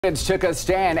Students took a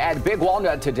stand at Big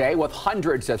Walnut today with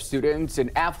hundreds of students in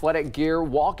athletic gear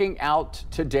walking out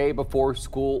today before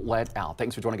school let out.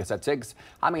 Thanks for joining us at 6.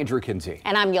 I'm Andrew Kinsey.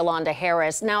 And I'm Yolanda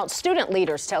Harris. Now, student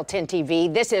leaders tell 10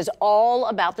 TV this is all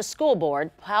about the school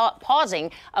board pausing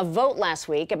a vote last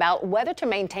week about whether to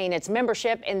maintain its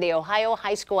membership in the Ohio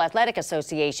High School Athletic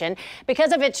Association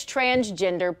because of its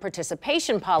transgender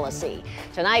participation policy.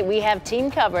 Tonight, we have team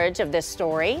coverage of this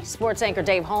story. Sports anchor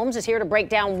Dave Holmes is here to break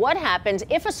down what happens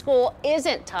if a school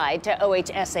isn't tied to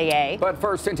OHSAA. But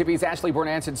first, 10 TV's Ashley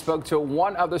Bornanson spoke to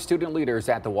one of the student leaders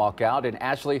at the walkout. And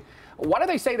Ashley, why do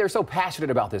they say they're so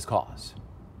passionate about this cause?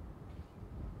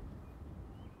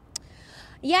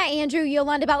 Yeah, Andrew,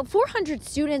 Yolanda, about 400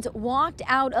 students walked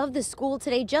out of the school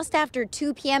today just after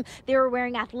 2 p.m. They were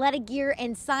wearing athletic gear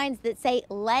and signs that say,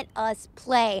 "Let us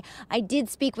play." I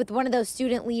did speak with one of those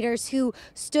student leaders who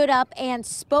stood up and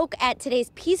spoke at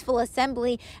today's peaceful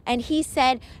assembly, and he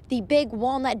said the Big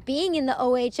Walnut being in the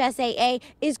OHSAA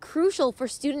is crucial for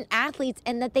student athletes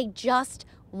and that they just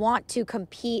want to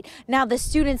compete. Now, the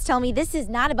students tell me this is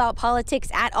not about politics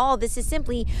at all. This is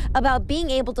simply about being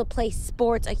able to play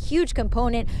sports, a huge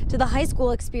component to the high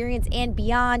school experience and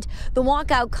beyond. The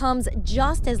walkout comes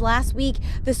just as last week,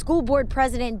 the school board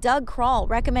president, Doug Kroll,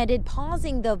 recommended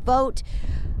pausing the vote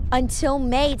until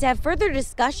May to have further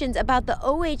discussions about the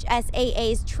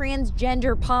OHSAA's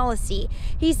transgender policy.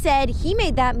 He said he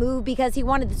made that move because he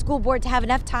wanted the school board to have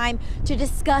enough time to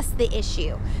discuss the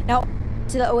issue. Now,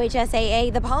 to the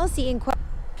OHSAA, the policy in question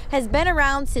has been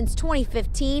around since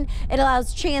 2015. It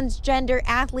allows transgender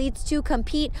athletes to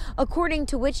compete according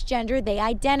to which gender they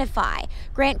identify.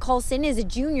 Grant Colson is a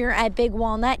junior at Big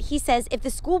Walnut. He says if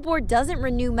the school board doesn't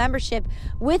renew membership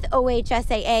with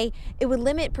OHSAA, it would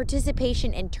limit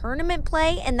participation in tournament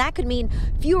play, and that could mean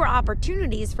fewer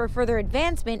opportunities for further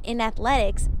advancement in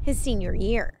athletics his senior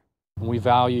year. We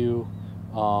value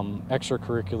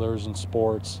extracurriculars and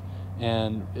sports.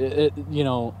 And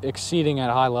exceeding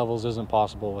at high levels isn't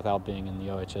possible without being in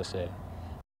the OHSAA.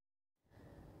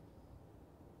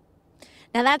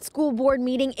 Now, that school board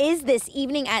meeting is this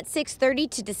evening at 6:30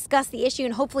 to discuss the issue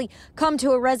and hopefully come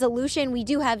to a resolution. We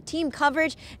do have team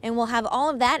coverage, and we'll have all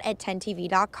of that at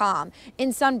 10tv.com.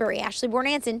 In Sunbury, Ashley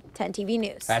Bornanson, 10 TV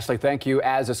News. Ashley, thank you.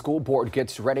 As the school board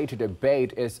gets ready to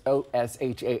debate its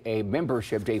OHSAA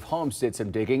membership, Dave Holmes did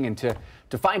some digging into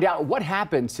to find out what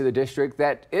happens to the district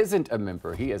that isn't a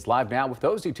member. He is live now with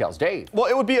those details. Dave. Well,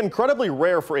 it would be incredibly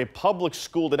rare for a public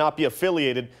school to not be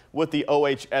affiliated with the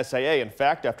OHSAA. In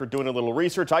fact, after doing a little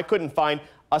research, I couldn't find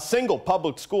a single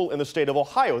public school in the state of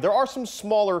Ohio. There are some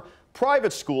smaller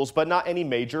private schools, but not any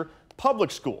major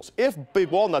public schools. If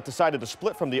Big Walnut decided to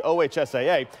split from the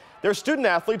OHSAA, their student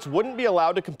athletes wouldn't be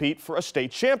allowed to compete for a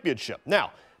state championship.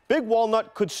 Now, Big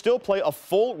Walnut could still play a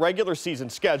full regular season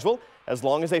schedule as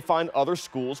long as they find other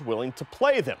schools willing to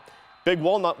play them. Big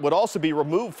Walnut would also be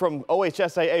removed from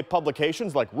OHSAA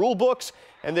publications like rule books,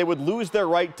 and they would lose their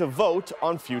right to vote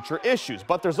on future issues.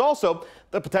 But there's also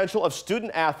the potential of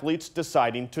student athletes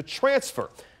deciding to transfer.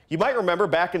 You might remember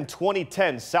back in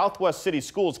 2010, Southwest City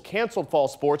Schools canceled fall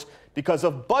sports because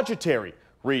of budgetary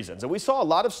reasons, and we saw a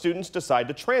lot of students decide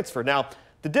to transfer. Now,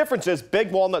 the difference is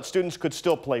Big Walnut students could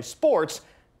still play sports,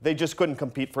 they just couldn't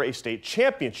compete for a state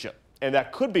championship, and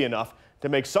that could be enough to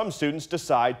make some students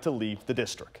decide to leave the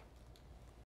district.